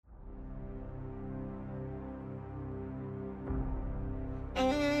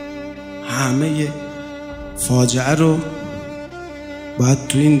همه فاجعه رو باید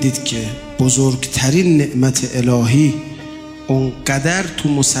تو این دید که بزرگترین نعمت الهی اونقدر تو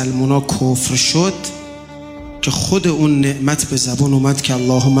مسلمونا کفر شد که خود اون نعمت به زبان اومد که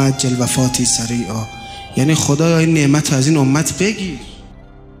اللهم عجل وفاتی سریعا، یعنی خدایا این نعمت از این امت بگیر.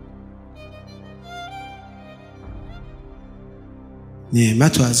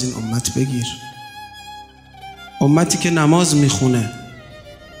 نعمت رو از این امت بگیر. امتی که نماز میخونه،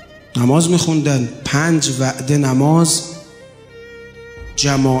 نماز میخوندن 5 وعده نماز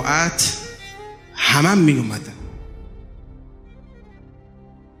جماعت همه می اومدن.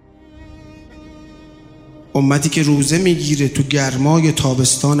 امتی که روزه میگیره تو گرمای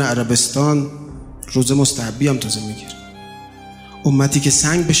تابستان عربستان، روزه مستحبی هم تازه میگیره. امتی که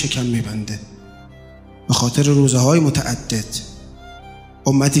سنگ به شکم میبنده به خاطر روزه های متعدد.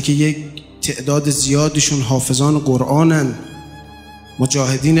 امتی که یک تعداد زیادشون حافظان قرآنن،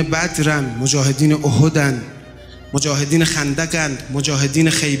 مجاهدین بدرن، مجاهدین احدن، مجاهدین خندقن، مجاهدین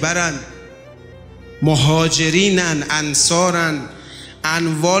خیبرن، مهاجرینن، انصارن،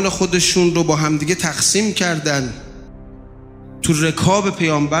 اموال خودشون رو با همدیگه تقسیم کردن، تو رکاب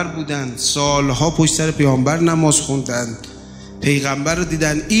پیغمبر بودن، سالها پشت سر پیغمبر نماز خوندن، پیغمبر رو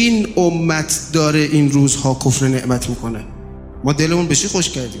دیدن. این امت داره این روزها کفر نعمت میکنه. ما دلمون بشی خوش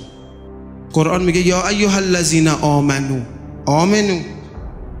کردیم. قرآن میگه یا ایها الذین آمنو، آمنو،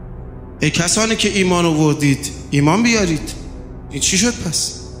 ای کسانی که ایمان آوردید ایمان بیارید. این چی شد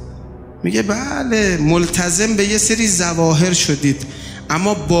پس؟ میگه بله ملتزم به یه سری ظواهر شدید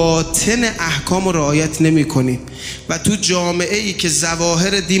اما باطن احکام رو رعایت نمی کنید و تو جامعه ای که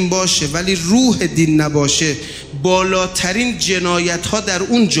ظواهر دین باشه ولی روح دین نباشه، بالاترین جنایت ها در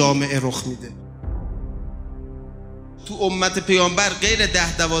اون جامعه رخ میده. تو امت پیغمبر غیر 10-12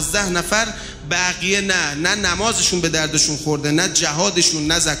 نفر بقیه نه نمازشون به دردشون خورده، نه جهادشون،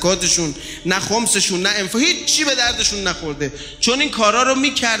 نه زکاتشون، نه خمسشون، نه انفاق، هیچ چی به دردشون نخورده، چون این کارا رو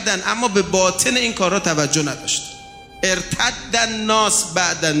میکردن اما به باطن این کارا توجه نداشتن. ارتد الناس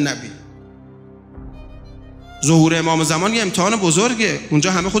بعد النبی. ظهور امام زمان یه امتحان بزرگه،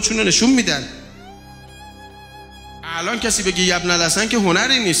 اونجا همه خودشون رو نشون میدن. الان کسی بگه یبن الحسن که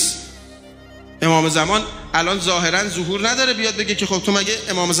هنری نیست. امام زمان الان ظاهرا ظهور نداره بیاد بگه که خب تو مگه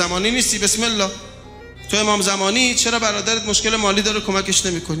امام زمانی نیستی؟ بسم الله، تو امام زمانی، چرا برادرت مشکل مالی داره کمکش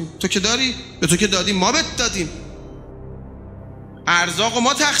نمی‌کنی؟ تو که داری، به تو که دادیم، ما بهت دادیم، ارزاقو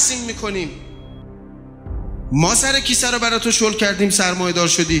ما تقسیم میکنیم، ما سر کیسه رو برای تو شل کردیم، سرمایه دار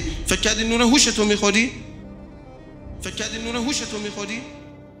شدی، فکر کردی نون هوش تو میخوری؟ فکر کردی نون هوش تو میخوری؟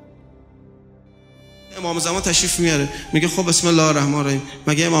 امام زمان تشریف میاره میگه خب بسم الله الرحمن الرحیم،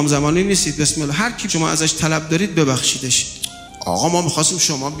 مگه امام زمانی نیستید؟ بسم الله، هر کی شما ازش طلب دارید ببخشیدش. آقا ما می‌خواستیم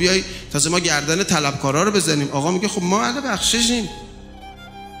شما بیای تازه ما گردن طلبکارا رو بزنیم. آقا میگه خب ما اهل بخششیم.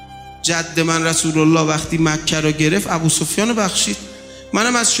 جد من رسول الله وقتی مکه رو گرفت ابو سفیان رو بخشید،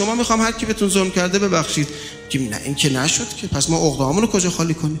 منم از شما میخوام هر کی بهتون ظلم کرده ببخشید. میگیم نه این که نشد که، پس ما عقده‌هامون رو کجا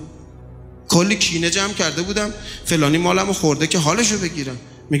خالی کنیم؟ کلی کینه جمع کرده بودم، فلانی مالمو خورده که حالشو بگیرم.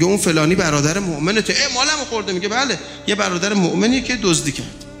 میگه اون فلانی برادر مؤمنه، تو مالمو خورده. میگه بله یه برادر مؤمنی که دزدی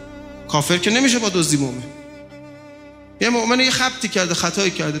کرد، کافر که نمیشه با دزدی مؤمن. یه مؤمن یه خبطی کرده،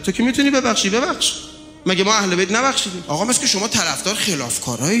 خطایی کرده، تو که میتونی ببخشی ببخش. مگه ما اهل بیت نبخشیدیم؟ آقا مثل که شما طرفدار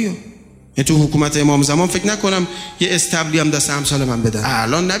خلافکارایی. تو حکومت امام زمان فکر نکنم یه استبلی هم دست امثال من بدن.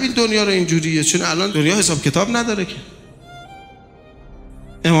 الان نبین دنیا رو اینجوریه، چون الان دنیا حساب کتاب نداره که.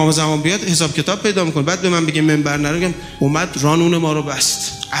 امام زمان بیاد حساب کتاب پیدا میکنه، بعد به من بگه منبر نرو، اومد رانون ما رو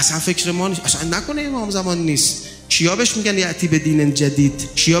بست. اصلا فکر ما نیست، اصلا نکنه امام زمان نیست. کیا بهش میگن یاتی به دین جدید؟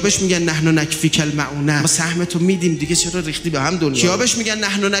 کیا بهش میگن نحن نکفی المعونه؟ ما سهمتو میدیم دیگه، چرا ریختی به هم دنیا؟ کیا بهش میگن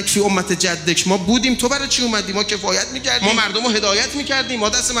نحن نکفی امت جدک؟ ما بودیم تو برای چی اومدی؟ ما کفایت میکردیم، ما مردمو هدایت میکردیم، ما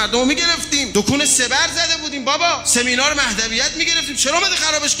دست مردمو میگرفتیم، دکون سبر زده بودیم بابا، سمینار مهدویت میگرفتیم، چرا اومدی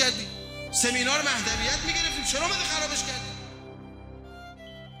خرابش کردی؟ سمینار مهدویت میگرفتیم، چرا اومدی خرابش کردی؟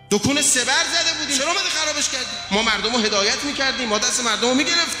 دکون سبر زده بودیم، چرا اومدی خرابش کردی؟ ما مردمو هدایت میکردیم، ما دست مردمو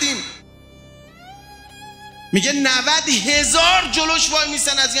میگرفتیم. میگه 90,000 جلوش وای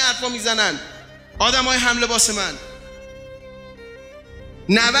میسن از این حرفا میزنن آدمای هم لباس من.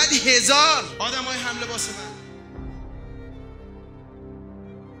 90,000 آدمای هم لباس من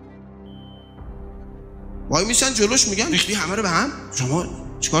وای میسن جلوش، میگن ریختی همه رو به هم، شما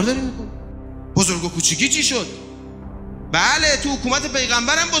چیکار داری میکنی؟ بزرگ و کوچیکی چی شد؟ بله تو حکومت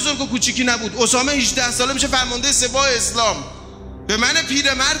پیغمبرم بزرگ و کوچیکی نبود. اسامه 18 ساله میشه فرمانده سپاه اسلام، به من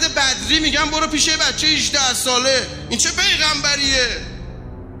پیرمرد بدری میگم برو پیش بچه 18 ساله. این چه پیغمبریه؟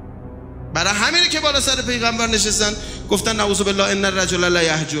 برای همینه که بالا سر پیغمبر نشستن گفتن نعوذ بالله ان الرجل لا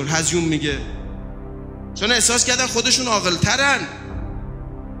یهجر. هزیون میگه چون احساس کردن خودشون عاقل ترن.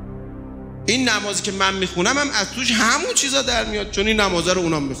 این نمازی که من میخونم هم از توش همون چیزا در میاد، چون این نمازه رو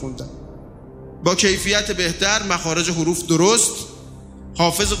اونام میخوندن با کیفیت بهتر، مخارج حروف درست،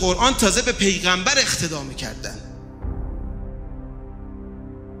 حافظ قرآن، تازه به پیغمبر اقتدا میکردن.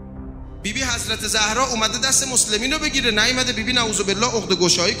 بیبی حضرت زهرا اومده دست مسلمین رو بگیره، نیومده بیبی نعوذ بالله عقده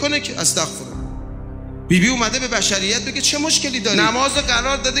گشایی کنه که استغفر. بیبی اومده به بشریت بگه چه مشکلی داری؟ نماز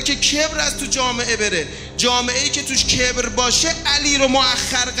قرار داده که کبر از تو جامعه بره، جامعه‌ای که توش کبر باشه علی رو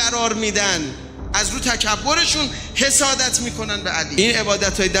مؤخر قرار میدن، از رو تکبرشون حسادت میکنن به علی. این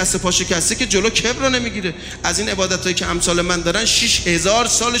عبادت‌های دست پا شکسته که جلو کبر رو نمیگیره. از این عبادت‌هایی که امثال من دارن 6000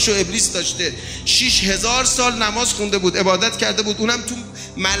 سالشو ابلیس داشته، 6000 سال نماز خونده بود، عبادت کرده بود، اونم تو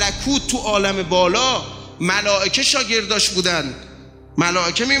ملکوت، تو عالم بالا ملائکه شاگرداش بودن،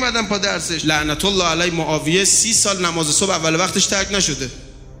 ملائکه میمدن پا درسش. لعنت الله علیه معاویه 30 سال نماز صبح اول وقتش ترک نشده،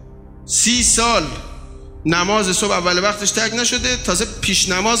 30 سال نماز صبح اول وقتش ترک نشده، تازه پیش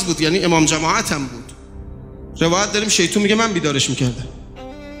نماز بود، یعنی امام جماعت هم بود. روایت داریم شیطان میگه من بیدارش میکردم،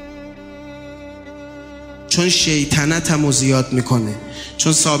 چون شیطنتمو زیاد میکنه،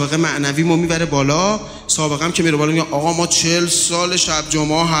 چون سابقه معنویمو میبره بالا. سابقه هم که میره بالا میگه آقا ما 40 سال شب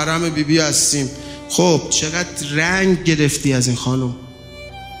جمعه حرم بیبی هستیم. خب چقدر رنگ گرفتی از این خانم.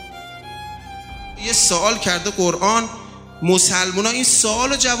 یه سوال کرده قرآن، مسلمونا این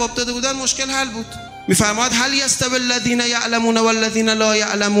سوالو جواب داده بودن، مشکل حل بود. میفرماید هل یستوی الذین یعلمون والذین لا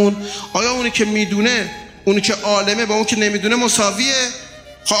یعلمون، آیا اونی که میدونه، اونی که عالمه با اون که نمیدونه مساویه؟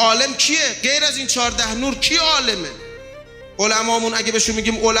 خب عالم کیه؟ غیر از این 14 نور کی عالمه؟ علمامون اگه بهشون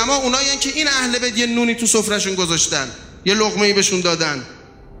میگیم علما، اونایین که این اهل بیت یه نونی تو سفرهشون گذاشتن، یه لقمه‌ای بهشون دادن،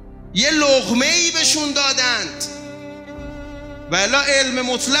 یه لقمه‌ای بهشون دادند. والا علم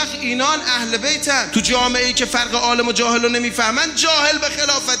مطلق اینان اهل بیتن. تو جامعه‌ای که فرق عالم و جاهل رو نمیفهمن، جاهل به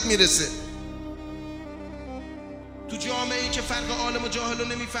خلافت میرسه. تو جامعه‌ای که فرق عالم و جاهل رو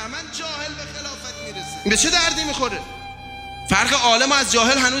نمیفهمن، جاهل به خلافت میرسه. به چه دردی میخوره؟ فرق عالم از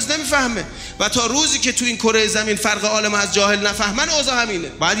جاهل هنوز نمیفهمه و تا روزی که تو این کره زمین فرق عالم از جاهل نفهمن، اوضاع همینه.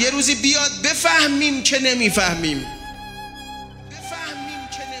 باید یه روزی بیاد بفهمیم که نمیفهمیم،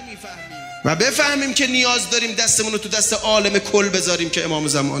 و بفهمیم که نیاز داریم دستمون رو تو دست عالم کل بذاریم که امام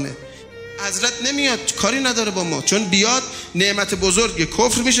زمانه. حضرت نمیاد، کاری نداره با ما، چون بیاد نعمت بزرگه،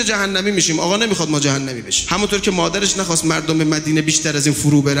 کفر میشه جهنمی میشیم. آقا نمیخواد ما جهنمی بشیم، همونطور که مادرش نخواست مردم مدینه بیشتر از این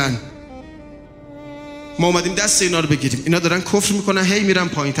فرو برن. ما اومدیم دست اینا رو بگیریم، اینا دارن کفر میکنن، هی میرن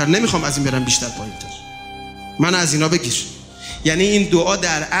پایینتر، نمیخوام از این برم بیشتر پایینتر، من از اینا بگیر. یعنی این دعا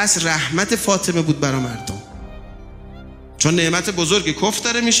در اصل رحمت فاطمه بود برای مردم، چون نعمت بزرگ کفر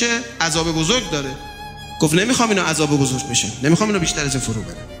داره میشه، عذاب بزرگ داره. گفت نمیخوام اینا عذاب بزرگ بشه، نمیخوام اینا بیشتر از این فرو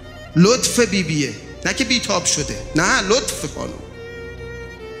برن. لطف بیبیه، نه که بیتاب شده، نه، لطف خانم.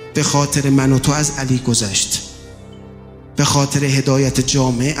 به خاطر من و تو از علی گذشت، به خاطر هدایت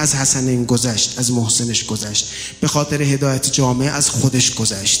جامعه از حسنین گذشت، از محسنش گذشت، به خاطر هدایت جامعه از خودش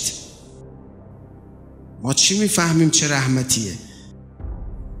گذشت. ما چی میفهمیم چه رحمتیه؟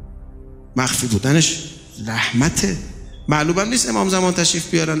 مخفی بودنش رحمته. معلومم نیست امام زمان تشریف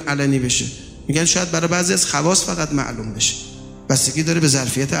بیارن علنی بشه، میگن شاید برای بعضی از خواص فقط معلوم بشه، بستگی داره به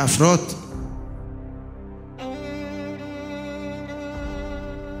ظرفیت افراد.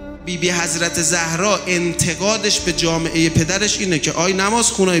 بیبی حضرت زهرا انتقادش به جامعه پدرش اینه که آی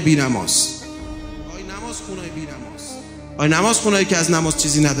نماز خونای بی نماز، آی نماز خونای بی نماز، آی نماز خونایی که از نماز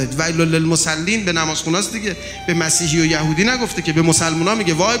چیزی ندارید. ویل للمصلین به نماز خوناست دیگه، به مسیحی و یهودی نگفته که، به مسلمونا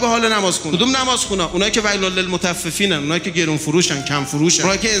میگه وای به حال نماز خون. کدوم نماز خونا؟ اونایی که ویل للمطففینن، اونایی که گرون فروشن، کم فروشن،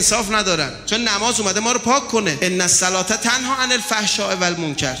 اونایی که انصاف ندارن. چون نماز اومده ما رو پاک کنه. ان الصلاه تنها عن الفحشاء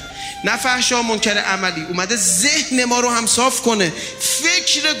والمنکر، نه فحشا منکر عملی، اومده ذهن ما رو هم صاف کنه،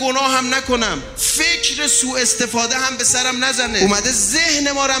 فکر گناه هم نکنم، فکر سوء استفاده هم به سرم نزنه. اومده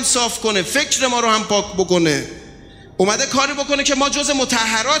ذهن ما رو هم صاف کنه، فکر ما رو هم پاک بکنه. اومده کاری بکنه که ما جز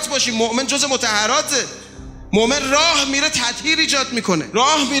مطهرات باشیم. مؤمن جز مطهراته. مؤمن راه میره تطهیر ایجاد میکنه،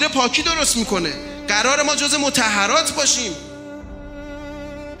 راه میره پاکی درست میکنه. قرار ما جز مطهرات باشیم.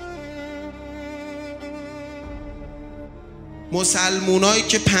 مسلمونایی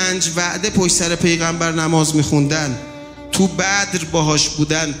که 5 وعده پشت سر پیغمبر نماز میخوندن، تو بدر باهاش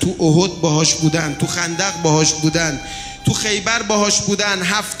بودن، تو احد باهاش بودن، تو خندق باهاش بودن، تو خیبر باهاش بودن،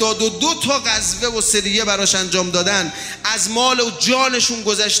 72 تا غزوه و سریه براش انجام دادن، از مال و جانشون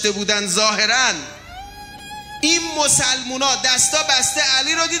گذشته بودن. ظاهرا این مسلمونا دستا بسته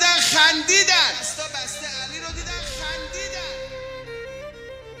علی رو دیدن خندیدن، دستا بسته علی رو دیدن خندیدن.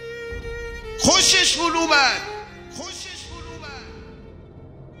 خوششون اومد،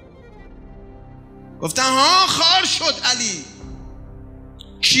 گفتن ها خار شد علی،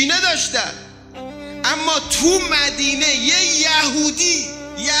 کینه داشتن. اما تو مدینه یه یهودی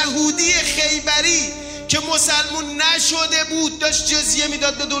یهودی خیبری که مسلمون نشده بود داشت جزیه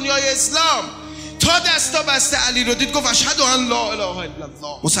میداد به دنیای اسلام، تا دستا بسته علی رو دید گفت اشهد ان لا اله الا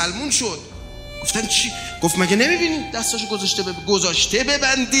الله، مسلمون شد. گفتن چی؟ گفت مگه نمیبینید دستاشو گذاشته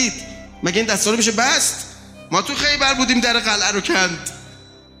ببندید؟ مگه این دستا رو میشه بست؟ ما تو خیبر بودیم در قلعه رو کند.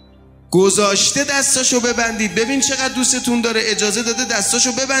 گذاشته دستاشو ببندید. ببین چقدر دوستتون داره، اجازه داده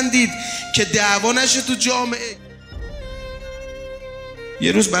دستاشو ببندید که دعوا نشه تو جامعه.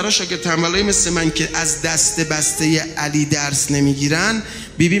 یه روز برای شاگرد تنبلایی مثل من که از دست بسته علی درس نمیگیرن،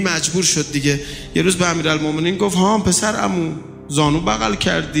 بیبی مجبور شد دیگه. یه روز به امیرالمومنین گفت ها پسر عمو، زانو بغل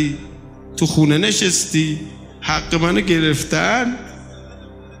کردی، تو خونه نشستی، حق منو گرفتن،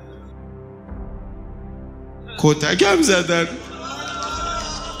 کتکم زدن،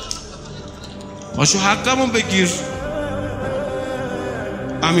 پاشو حقمو بگیر.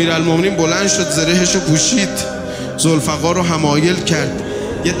 امیرالمومنین بلند شد، زرهشو پوشید، ذوالفقار رو حمایل کرد،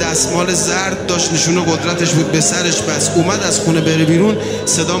 یه دستمال زرد داشت نشون قدرتش بود، به سرش بس. اومد از خونه بره بیرون،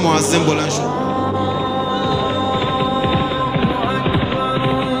 صدا مؤذن بلند شد.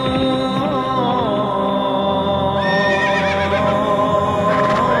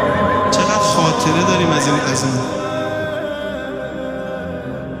 چقدر خاطره داریم از این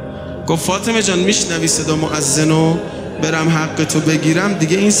گفت فاطمه جان میشنوی صدا مؤذنو؟ برم حق تو بگیرم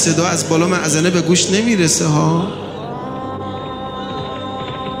دیگه این صدا از بالا مأذنه به گوش نمیرسه ها.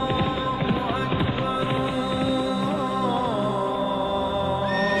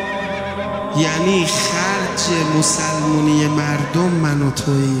 یعنی خرج مسلمونی مردم من و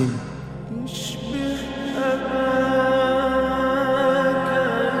توییم.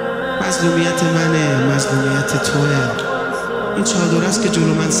 مظلومیت منه، مظلومیت توه. این چادر است که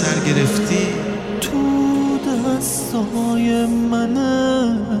جلو من سر گرفتی، تو دستای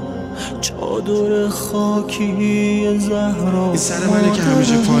منه، چادر خاکی ظاهرا. این سر منه که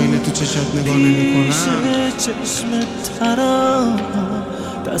همیشه پایینه، تو چشات نگاه نمی‌کنم. چشم ترم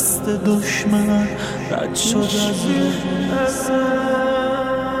دست دشمن رد شد از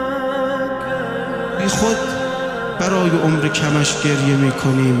بی خود برای عمر کمش گریه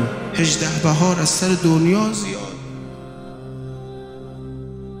میکنیم. 18 بهار از سر دنیا زیاد.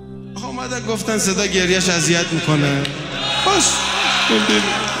 اومدن گفتن صدا گریهش اذیت میکنه. باش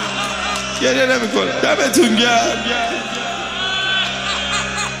گریه نمیکنه، دمتون گرم.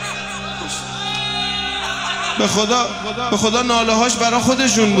 به خدا ناله هاش برای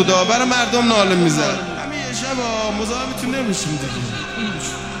خودشون بوده، برای مردم ناله میزد. همین یه شب مزاحمتون نمیشیم دیگه.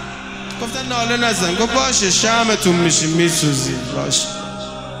 گفتن ناله نزن. گفت باشه شمعتون میشیم، میسوزیم، باشه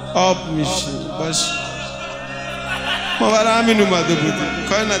آب میشیم، باشه. ما برای همین اومده بودیم،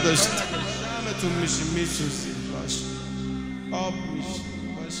 کار نداشتیم. شمعتون میشیم، میسوزیم، باشه آب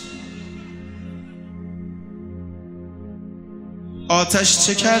میشیم، باشه. آتش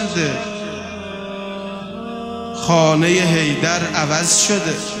چه کرده؟ خانه حیدر عوض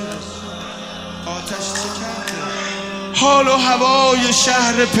شده. آتش چه کرده؟ حال و هوای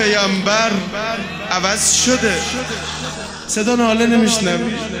شهر پیغمبر عوض شده. صدا ناله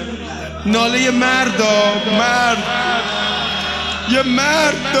نمیشنوی؟ ناله مردا، مرد، یه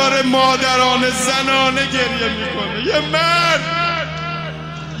مرد داره مادرانه زنانه گریه میکنه. یه مرد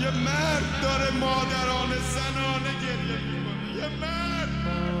داره مادرانه زنانه گریه میکنه.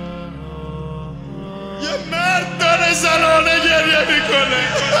 یه مرد داره زنانه گریه میکنه.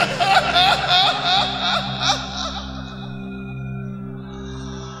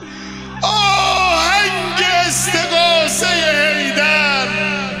 آهنگ استغاثه حیدر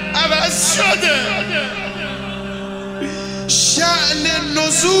عوض شده. شأن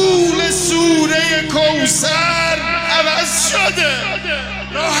نزول سوره کوثر عوض شده.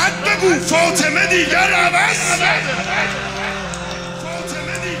 راحت بگو فاطمه دیگر عوض شده.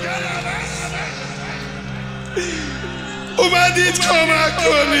 اومدید کمک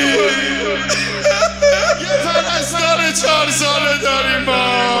کنید. یه پرستار 4 ساله داریم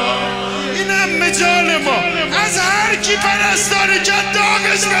ما، اینم به جان ما. از هر کی پرستاری که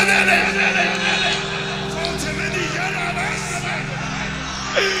داغش بدنه. فاطمه دیگر عوض.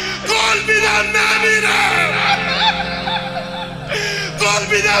 قول میدم نمیرم، قول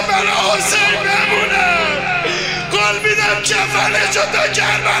میدم برای حسین بمونم، قول میدم کفنشو تا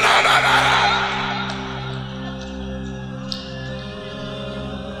کربلا ببرم.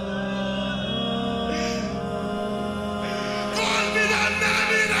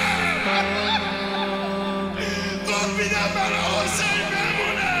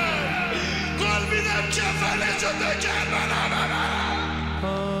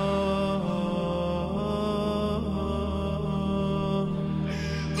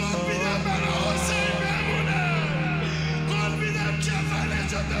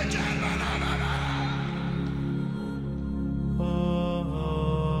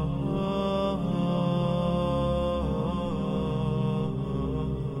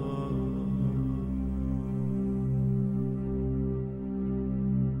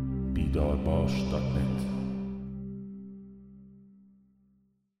 بیدارباش.net